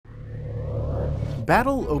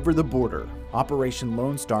Battle over the border. Operation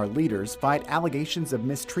Lone Star leaders fight allegations of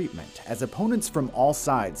mistreatment as opponents from all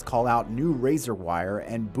sides call out new razor wire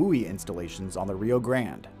and buoy installations on the Rio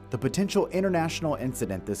Grande. The potential international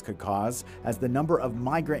incident this could cause as the number of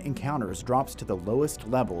migrant encounters drops to the lowest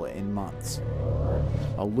level in months.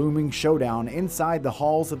 A looming showdown inside the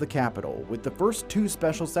halls of the Capitol, with the first two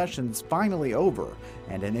special sessions finally over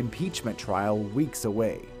and an impeachment trial weeks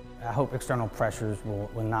away. I hope external pressures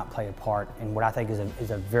will not play a part in what I think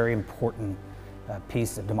is a very important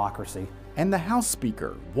piece of democracy. And the House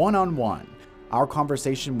Speaker, one-on-one. Our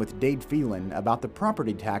conversation with Dade Phelan about the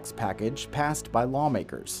property tax package passed by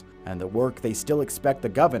lawmakers and the work they still expect the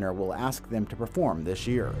governor will ask them to perform this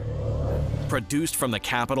year. Produced from the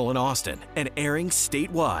Capitol in Austin and airing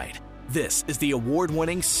statewide, this is the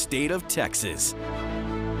award-winning State of Texas.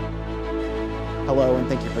 Hello and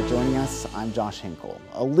thank you for joining us. I'm Josh Hinkle.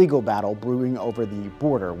 A legal battle brewing over the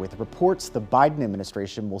border with reports the Biden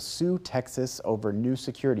administration will sue Texas over new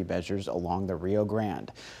security measures along the Rio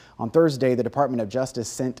Grande. On Thursday, the Department of Justice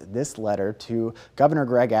sent this letter to Governor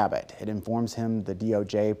Greg Abbott. It informs him the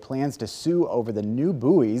DOJ plans to sue over the new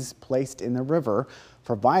buoys placed in the river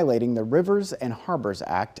for violating the Rivers and Harbors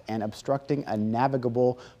Act and obstructing a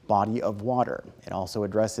navigable body of water. It also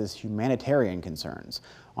addresses humanitarian concerns.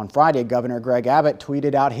 On Friday, Governor Greg Abbott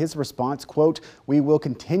tweeted out his response, quote, "We will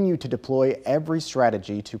continue to deploy every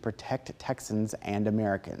strategy to protect Texans and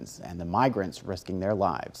Americans and the migrants risking their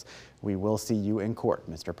lives. We will see you in court,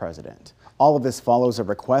 Mr. President." All of this follows a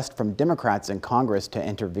request from Democrats in Congress to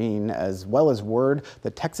intervene, as well as word the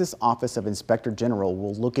Texas Office of Inspector General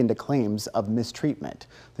will look into claims of mistreatment.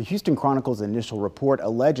 The Houston Chronicle's initial report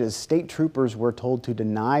alleges state troopers were told to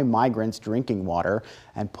deny migrants drinking water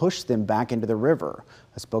and push them back into the river.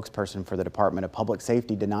 A spokesperson for the Department of Public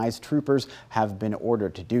Safety denies troopers have been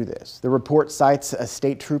ordered to do this. The report cites a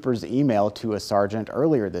state trooper's email to a sergeant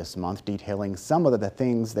earlier this month detailing some of the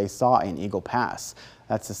things they saw in Eagle Pass.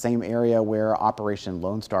 That's the same area where Operation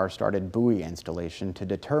Lone Star started buoy installation to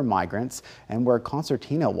deter migrants and where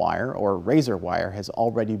concertina wire or razor wire has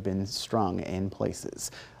already been strung in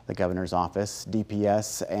places. The governor's office,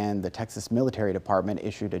 DPS, and the Texas Military Department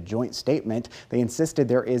issued a joint statement. They insisted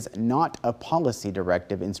there is not a policy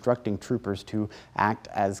directive instructing troopers to act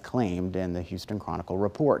as claimed in the Houston Chronicle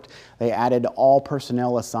report. They added all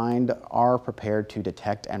personnel assigned are prepared to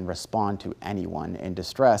detect and respond to anyone in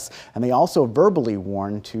distress. And they also verbally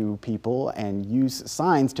warn to people and use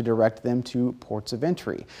signs to direct them to ports of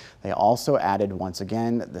entry. They also added, once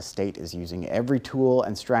again, the state is using every tool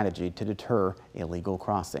and strategy to deter illegal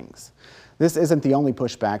crossings. This isn't the only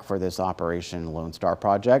pushback for this Operation Lone Star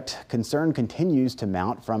project. Concern continues to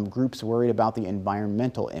mount from groups worried about the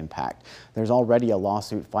environmental impact. There's already a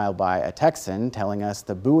lawsuit filed by a Texan telling us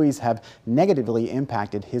the buoys have negatively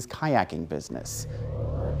impacted his kayaking business.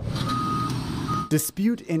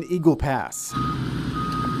 Dispute in Eagle Pass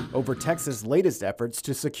over Texas' latest efforts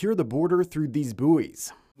to secure the border through these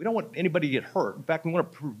buoys. We don't want anybody to get hurt. In fact, we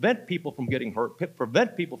want to prevent people from getting hurt,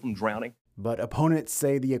 prevent people from drowning. But opponents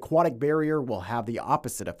say the aquatic barrier will have the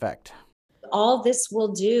opposite effect. All this will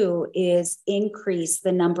do is increase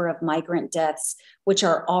the number of migrant deaths, which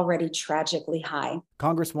are already tragically high.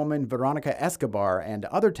 Congresswoman Veronica Escobar and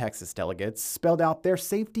other Texas delegates spelled out their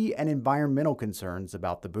safety and environmental concerns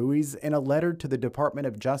about the buoys in a letter to the Department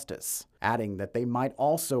of Justice, adding that they might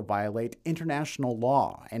also violate international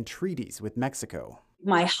law and treaties with Mexico.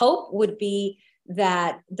 My hope would be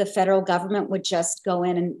that the federal government would just go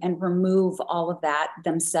in and remove all of that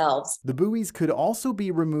themselves. The buoys could also be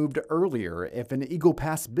removed earlier if an Eagle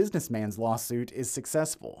Pass businessman's lawsuit is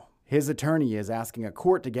successful. His attorney is asking a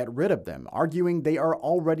court to get rid of them, arguing they are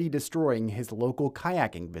already destroying his local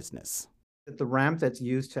kayaking business. The ramp that's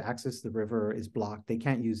used to access the river is blocked. They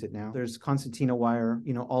can't use it now. There's concertina wire,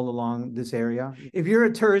 all along this area. If you're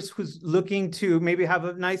a tourist who's looking to maybe have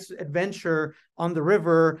a nice adventure on the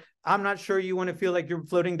river, I'm not sure you want to feel like you're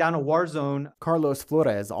floating down a war zone. Carlos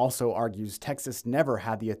Flores also argues Texas never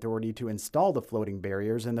had the authority to install the floating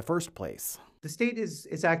barriers in the first place. The state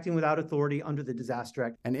is acting without authority under the Disaster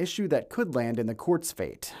Act. An issue that could land in the court's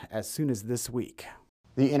fate as soon as this week.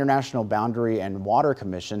 The International Boundary and Water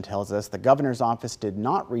Commission tells us the governor's office did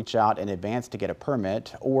not reach out in advance to get a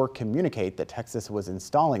permit or communicate that Texas was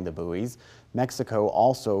installing the buoys. Mexico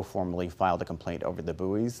also formally filed a complaint over the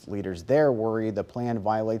buoys. Leaders there worry the plan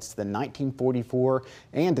violates the 1944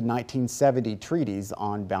 and 1970 treaties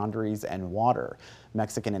on boundaries and water.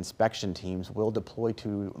 Mexican inspection teams will deploy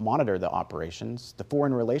to monitor the operations. The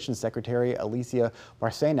Foreign Relations Secretary, Alicia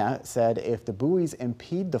Bárcena, said if the buoys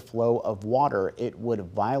impede the flow of water, it would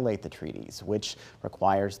violate the treaties, which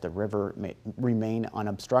requires the river remain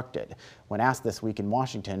unobstructed. When asked this week in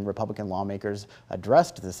Washington, Republican lawmakers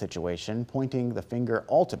addressed the situation, pointing the finger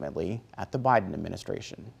ultimately at the Biden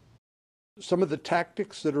administration. Some of the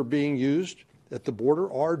tactics that are being used at the border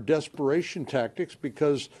are desperation tactics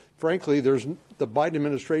because, frankly, the Biden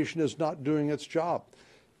administration is not doing its job.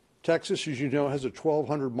 Texas, as you know, has a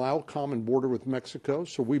 1,200-mile common border with Mexico,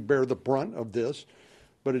 so we bear the brunt of this,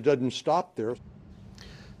 but it doesn't stop there.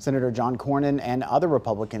 Senator John Cornyn and other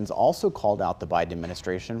Republicans also called out the Biden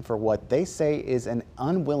administration for what they say is an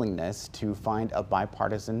unwillingness to find a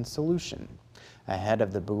bipartisan solution. Ahead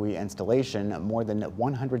of the buoy installation, more than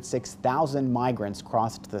 106,000 migrants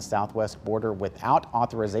crossed the southwest border without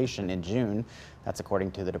authorization in June. That's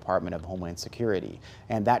according to the Department of Homeland Security.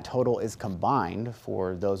 And that total is combined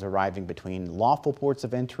for those arriving between lawful ports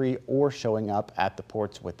of entry or showing up at the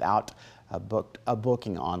ports without a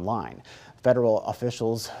booking online. Federal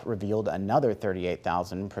officials revealed another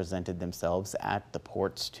 38,000 presented themselves at the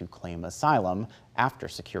ports to claim asylum after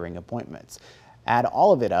securing appointments. Add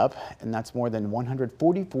all of it up, and that's more than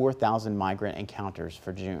 144,000 migrant encounters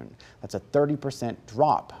for June. That's a 30%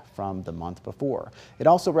 drop from the month before. It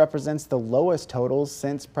also represents the lowest totals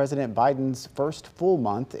since President Biden's first full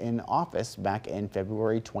month in office back in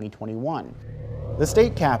February 2021. The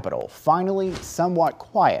state capitol finally somewhat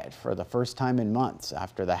quiet for the first time in months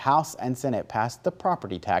after the House and Senate passed the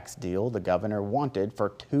property tax deal the governor wanted for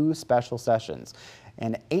 2 special sessions.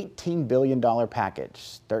 An $18 billion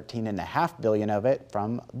package, $13.5 billion of it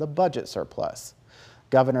from the budget surplus.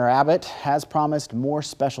 Governor Abbott has promised more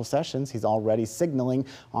special sessions. He's already signaling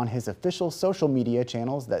on his official social media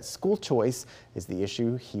channels that school choice is the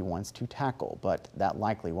issue he wants to tackle, but that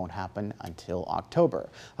likely won't happen until October.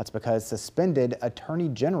 That's because suspended Attorney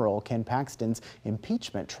General Ken Paxton's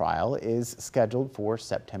impeachment trial is scheduled for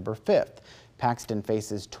September 5th. Paxton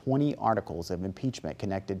faces 20 articles of impeachment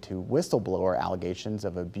connected to whistleblower allegations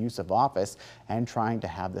of abuse of office and trying to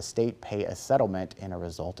have the state pay a settlement in a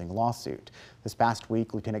resulting lawsuit. This past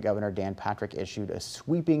week, Lieutenant Governor Dan Patrick issued a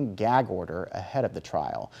sweeping gag order ahead of the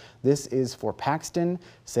trial. This is for Paxton,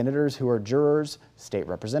 senators who are jurors, state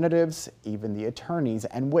representatives, even the attorneys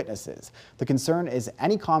and witnesses. The concern is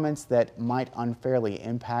any comments that might unfairly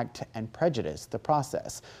impact and prejudice the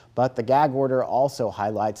process. But the gag order also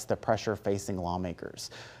highlights the pressure facing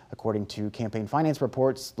lawmakers. According to campaign finance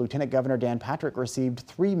reports, Lieutenant Governor Dan Patrick received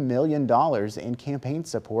 $3 million in campaign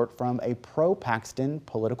support from a pro-Paxton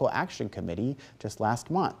political action committee just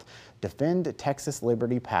last month. Defend Texas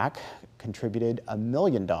Liberty PAC contributed $1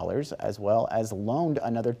 million as well as loaned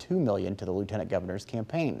another $2 million to the Lieutenant Governor's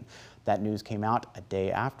campaign. That news came out a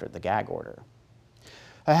day after the gag order.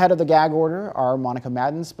 Ahead of the gag order, our Monica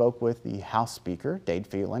Madden spoke with the House Speaker, Dade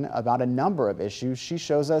Phelan, about a number of issues. She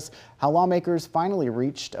shows us how lawmakers finally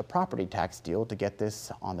reached a property tax deal to get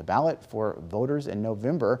this on the ballot for voters in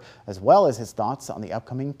November, as well as his thoughts on the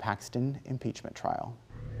upcoming Paxton impeachment trial.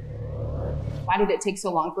 Why did it take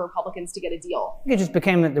so long for Republicans to get a deal? It just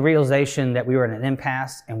became the realization that we were in an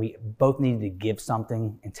impasse and we both needed to give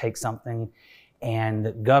something and take something. And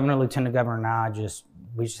the governor, lieutenant governor, and I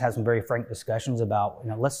we just had some very frank discussions about,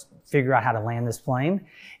 let's figure out how to land this plane.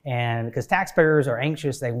 And because taxpayers are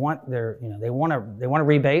anxious, they want they want a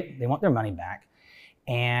rebate, they want their money back.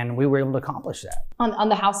 And we were able to accomplish that. On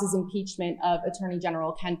the House's impeachment of Attorney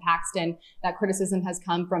General Ken Paxton, that criticism has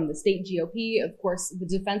come from the state GOP, of course, the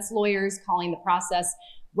defense lawyers calling the process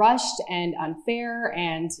rushed and unfair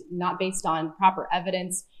and not based on proper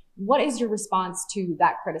evidence. What is your response to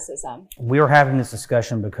that criticism? We were having this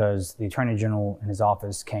discussion because the Attorney General and his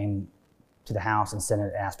office came to the House and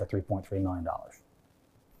Senate and asked for $3.3 million.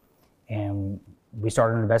 And we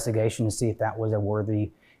started an investigation to see if that was a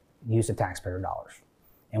worthy use of taxpayer dollars.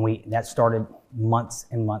 And that started months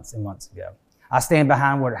and months and months ago. I stand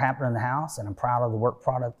behind what happened in the House, and I'm proud of the work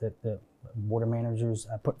product that the board of managers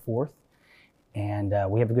put forth. And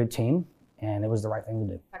we have a good team. And it was the right thing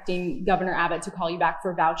to do. Expecting Governor Abbott to call you back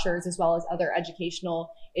for vouchers as well as other educational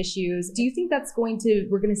issues. Do you think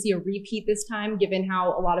we're going to see a repeat this time, given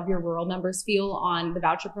how a lot of your rural members feel on the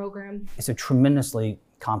voucher program? It's a tremendously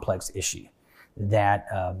complex issue that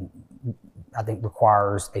I think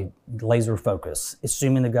requires a laser focus.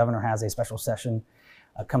 Assuming the governor has a special session,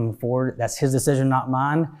 coming forward. That's his decision, not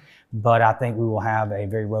mine. But I think we will have a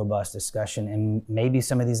very robust discussion, and maybe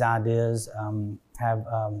some of these ideas have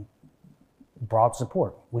broad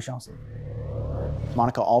support. We shall see.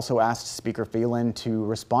 Monica also asked Speaker Phelan to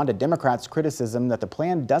respond to Democrats' criticism that the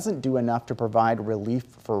plan doesn't do enough to provide relief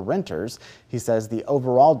for renters. He says the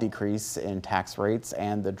overall decrease in tax rates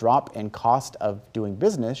and the drop in cost of doing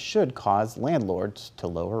business should cause landlords to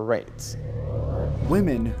lower rates.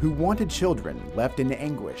 Women who wanted children left in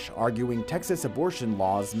anguish, arguing Texas abortion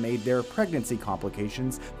laws made their pregnancy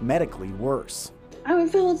complications medically worse. I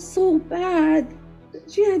felt so bad.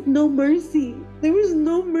 She had no mercy. There was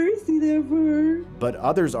no mercy there for her. But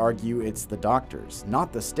others argue it's the doctors,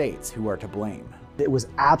 not the states, who are to blame. It was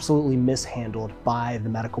absolutely mishandled by the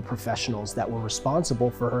medical professionals that were responsible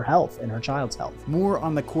for her health and her child's health. More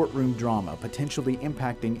on the courtroom drama potentially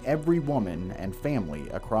impacting every woman and family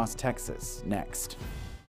across Texas next.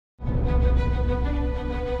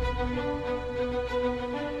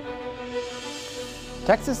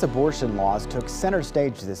 Texas abortion laws took center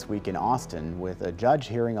stage this week in Austin, with a judge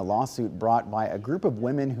hearing a lawsuit brought by a group of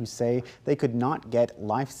women who say they could not get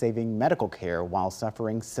life-saving medical care while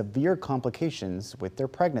suffering severe complications with their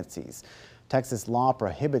pregnancies. Texas law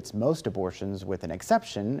prohibits most abortions, with an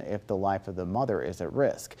exception if the life of the mother is at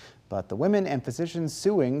risk. But the women and physicians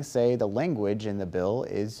suing say the language in the bill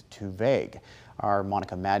is too vague. Our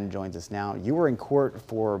Monica Madden joins us now. You were in court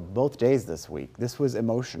for both days this week. This was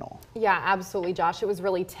emotional. Yeah, absolutely, Josh. It was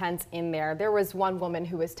really tense in there. There was one woman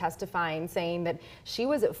who was testifying saying that she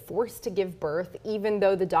was forced to give birth even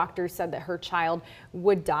though the doctor said that her child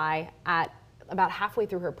would die at about halfway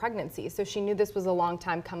through her pregnancy. So she knew this was a long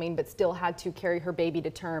time coming, but still had to carry her baby to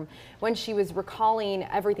term. When she was recalling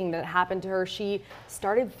everything that happened to her, she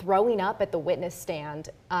started throwing up at the witness stand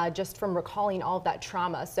just from recalling all of that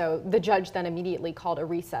trauma. So the judge then immediately called a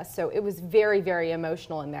recess. So it was very, very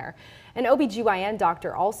emotional in there. An OBGYN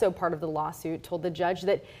doctor, also part of the lawsuit, told the judge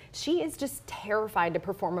that she is just terrified to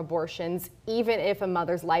perform abortions, even if a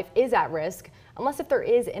mother's life is at risk, unless if there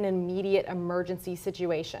is an immediate emergency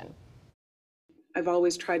situation. I've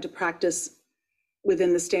always tried to practice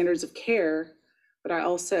within the standards of care, but I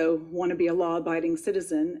also want to be a law-abiding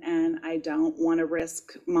citizen, and I don't want to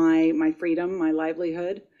risk my freedom, my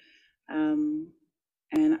livelihood, and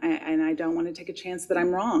I don't want to take a chance that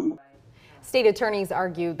I'm wrong. State attorneys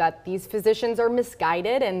argue that these physicians are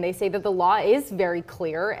misguided, and they say that the law is very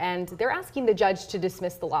clear, and they're asking the judge to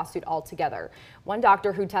dismiss the lawsuit altogether. One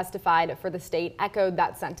doctor who testified for the state echoed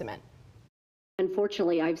that sentiment.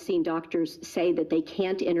 Unfortunately, I've seen doctors say that they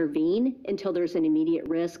can't intervene until there's an immediate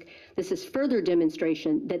risk. This is further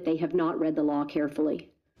demonstration that they have not read the law carefully.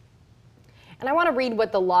 And I want to read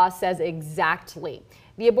what the law says exactly.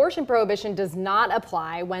 The abortion prohibition does not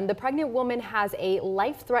apply when the pregnant woman has a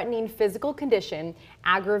life-threatening physical condition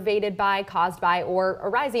aggravated by, caused by, or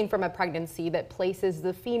arising from a pregnancy that places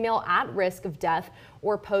the female at risk of death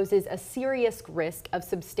or poses a serious risk of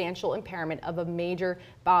substantial impairment of a major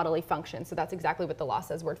bodily function. So that's exactly what the law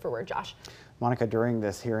says, word for word, Josh. Monica, during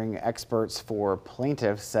this hearing, experts for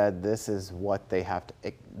plaintiffs said this is what they have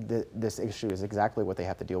to, this issue is exactly what they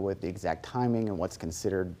have to deal with, the exact timing and what's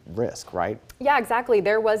considered risk, right? Yeah, exactly.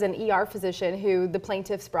 There was an ER physician who the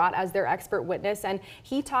plaintiffs brought as their expert witness, and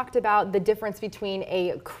he talked about the difference between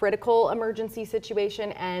a critical emergency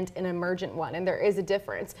situation and an emergent one. And there is a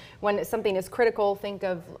difference. When something is critical, think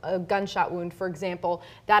of a gunshot wound, for example,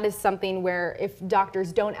 that is something where if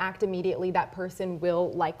doctors don't act immediately, that person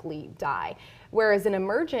will likely die. Whereas an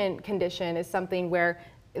emergent condition is something where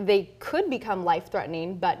they could become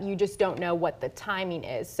life-threatening, but you just don't know what the timing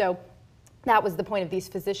is. So that was the point of these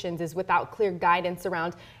physicians, is without clear guidance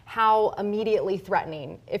around how immediately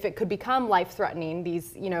threatening, if it could become life-threatening,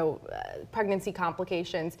 these, pregnancy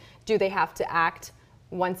complications, do they have to act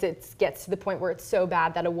once it gets to the point where it's so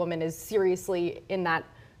bad that a woman is seriously in that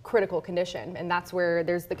critical condition? And that's where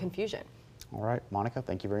there's the confusion. All right, Monica,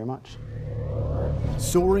 thank you very much.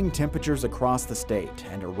 Soaring temperatures across the state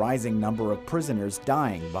and a rising number of prisoners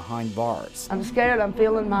dying behind bars. I'm scared.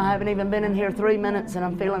 I haven't even been in here 3 minutes and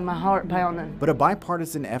I'm feeling my heart pounding. But a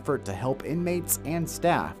bipartisan effort to help inmates and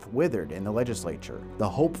staff withered in the legislature. The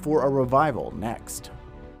hope for a revival next.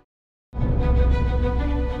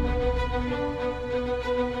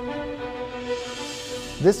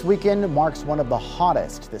 This weekend marks one of the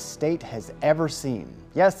hottest the state has ever seen.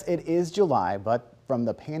 Yes, it is July, but from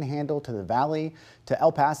the Panhandle to the Valley to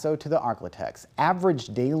El Paso to the Arklatex.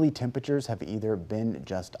 Average daily temperatures have either been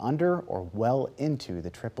just under or well into the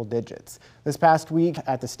triple digits. This past week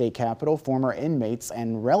at the state capitol, former inmates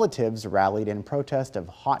and relatives rallied in protest of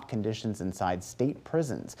hot conditions inside state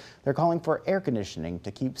prisons. They're calling for air conditioning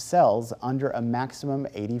to keep cells under a maximum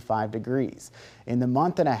 85 degrees. In the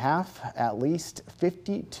month and a half, at least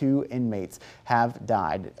 52 inmates have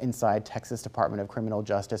died inside Texas Department of Criminal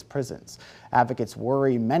Justice prisons. Advocates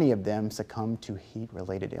worry many of them succumb to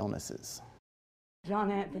heat-related illnesses.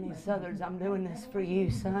 John Anthony Southers, I'm doing this for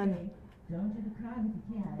you, son,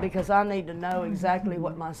 because I need to know exactly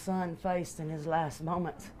what my son faced in his last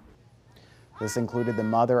moments. This included the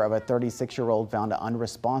mother of a 36-year-old found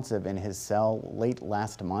unresponsive in his cell late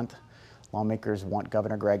last month. Lawmakers want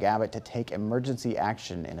Governor Greg Abbott to take emergency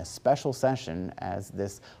action in a special session as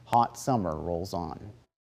this hot summer rolls on.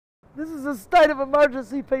 This is a state of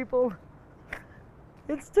emergency, people.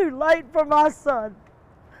 It's too late for my son,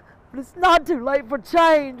 but it's not too late for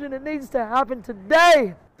change, and it needs to happen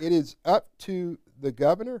today. It is up to the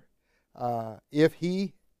governor if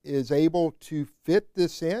he is able to fit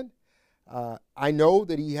this in. I know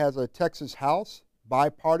that he has a Texas House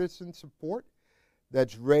bipartisan support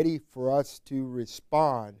that's ready for us to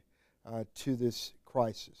respond to this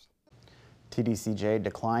crisis. TDCJ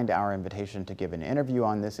declined our invitation to give an interview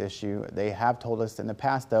on this issue. They have told us in the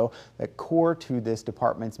past, though, that core to this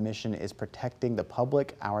department's mission is protecting the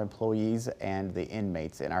public, our employees, and the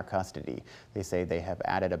inmates in our custody. They say they have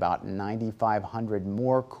added about 9,500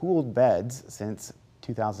 more cooled beds since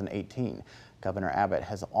 2018. Governor Abbott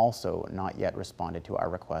has also not yet responded to our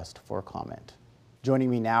request for comment.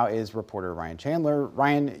 Joining me now is reporter Ryan Chandler.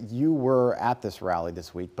 Ryan, you were at this rally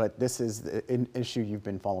this week, but this is an issue you've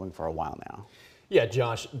been following for a while now. Yeah,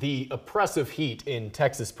 Josh, the oppressive heat in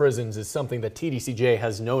Texas prisons is something that TDCJ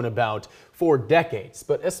has known about for decades,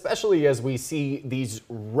 but especially as we see these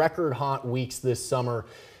record hot weeks this summer,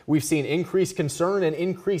 we've seen increased concern and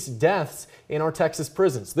increased deaths in our Texas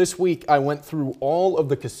prisons. This week, I went through all of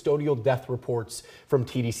the custodial death reports from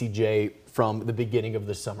TDCJ from the beginning of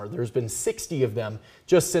the summer. There's been 60 of them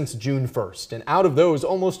just since June 1st. And out of those,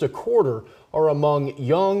 almost a quarter are among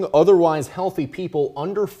young, otherwise healthy people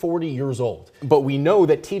under 40 years old. But we know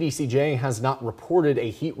that TDCJ has not reported a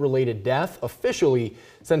heat-related death officially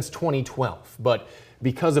since 2012. But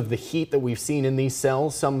because of the heat that we've seen in these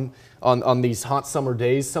cells, on these hot summer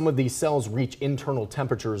days, some of these cells reach internal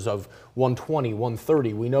temperatures of 120,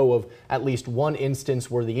 130. We know of at least one instance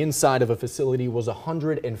where the inside of a facility was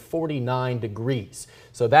 149 degrees.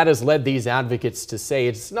 So that has led these advocates to say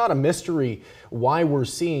it's not a mystery why we're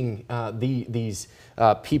seeing these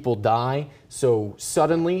people die so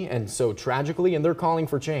suddenly and so tragically, and they're calling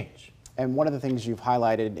for change. And one of the things you've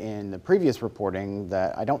highlighted in the previous reporting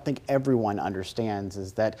that I don't think everyone understands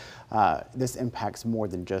is that this impacts more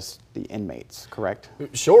than just the inmates, correct?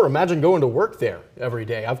 Sure. Imagine going to work there every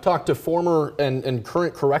day. I've talked to former and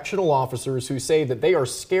current correctional officers who say that they are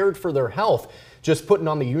scared for their health just putting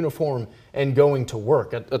on the uniform and going to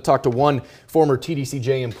work. I talked to one former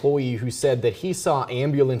TDCJ employee who said that he saw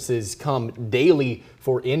ambulances come daily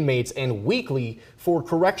for inmates and weekly for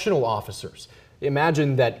correctional officers.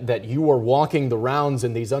 Imagine that you are walking the rounds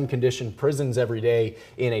in these unconditioned prisons every day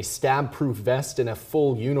in a stab-proof vest and a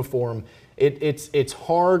full uniform. It's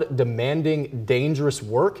hard, demanding, dangerous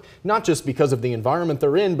work, not just because of the environment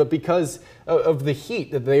they're in, but because of the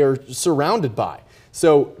heat that they are surrounded by.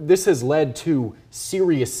 So this has led to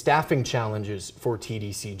serious staffing challenges for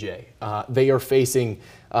TDCJ. They are facing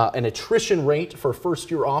an attrition rate for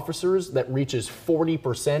first-year officers that reaches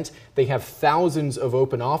 40%. They have thousands of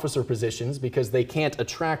open officer positions because they can't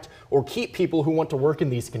attract or keep people who want to work in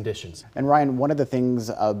these conditions. And Ryan, one of the things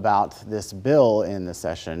about this bill in the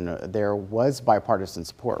session, there was bipartisan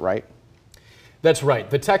support, right? That's right.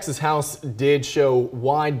 The Texas House did show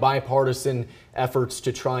wide bipartisan efforts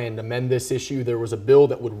to try and amend this issue. There was a bill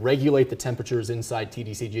that would regulate the temperatures inside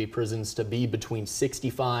TDCJ prisons to be between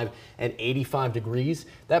 65 and 85 degrees.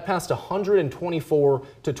 That passed 124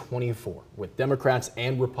 to 24, with Democrats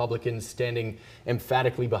and Republicans standing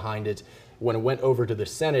emphatically behind it. When it went over to the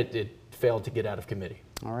Senate, it failed to get out of committee.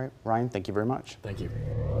 All right, Ryan, thank you very much. Thank you.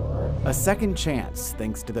 A second chance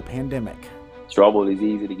thanks to the pandemic. Trouble is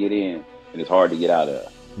easy to get in, and it's hard to get out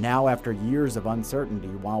of. Now, after years of uncertainty,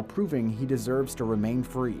 while proving he deserves to remain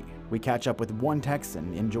free, we catch up with one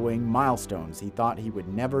Texan enjoying milestones he thought he would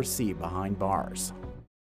never see behind bars.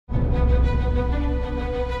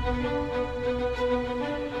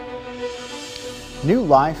 New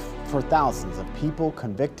life for thousands of people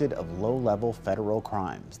convicted of low-level federal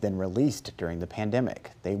crimes, then released during the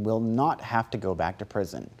pandemic. They will not have to go back to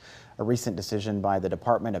prison. A recent decision by the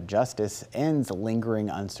Department of Justice ends lingering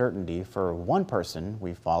uncertainty for one person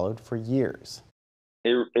we followed for years.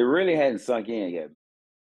 It really hadn't sunk in yet.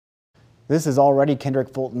 This is already Kendrick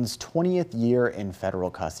Fulton's 20th year in federal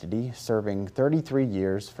custody, serving 33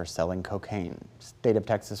 years for selling cocaine. State of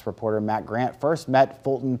Texas reporter Matt Grant first met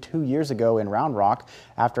Fulton 2 years ago in Round Rock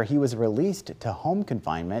after he was released to home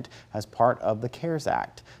confinement as part of the CARES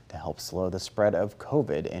Act to help slow the spread of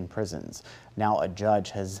COVID in prisons. Now a judge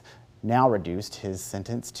has reduced his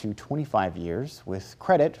sentence to 25 years with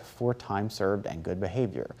credit for time served and good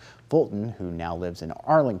behavior. Fulton, who now lives in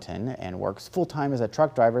Arlington and works full-time as a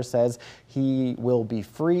truck driver, says he will be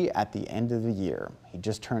free at the end of the year. He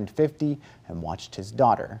just turned 50 and watched his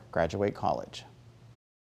daughter graduate college.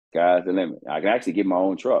 Sky's the limit. I can actually get my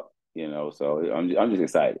own truck, so I'm just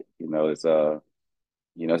excited. It's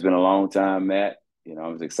it's been a long time, Matt.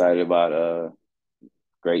 I'm just excited about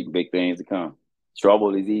great big things to come.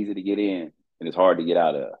 Trouble is easy to get in, and it's hard to get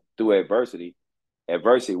out of. Through adversity,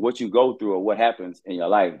 what you go through or what happens in your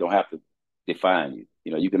life don't have to define you.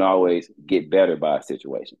 You can always get better by a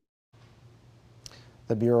situation.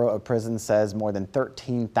 The Bureau of Prisons says more than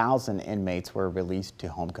 13,000 inmates were released to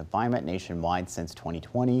home confinement nationwide since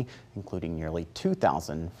 2020, including nearly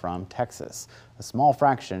 2,000 from Texas. A small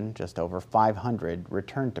fraction, just over 500,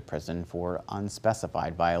 returned to prison for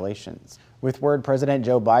unspecified violations. With word President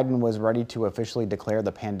Joe Biden was ready to officially declare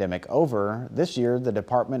the pandemic over, this year the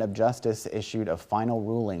Department of Justice issued a final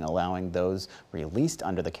ruling allowing those released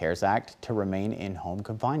under the CARES Act to remain in home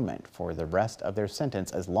confinement for the rest of their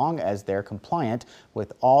sentence as long as they're compliant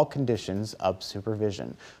with all conditions of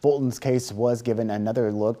supervision. Fulton's case was given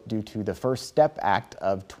another look due to the First Step Act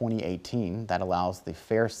of 2018 that allows the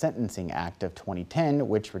Fair Sentencing Act of 2010,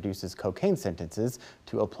 which reduces cocaine sentences,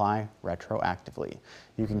 to apply retroactively.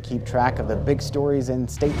 You can keep track of the big stories in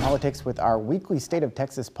state politics with our weekly State of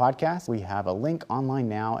Texas podcast. We have a link online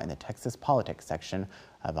now in the Texas Politics section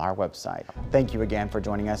of our website. Thank you again for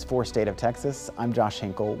joining us for State of Texas. I'm Josh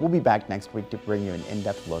Hinkle. We'll be back next week to bring you an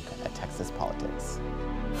in-depth look at Texas politics.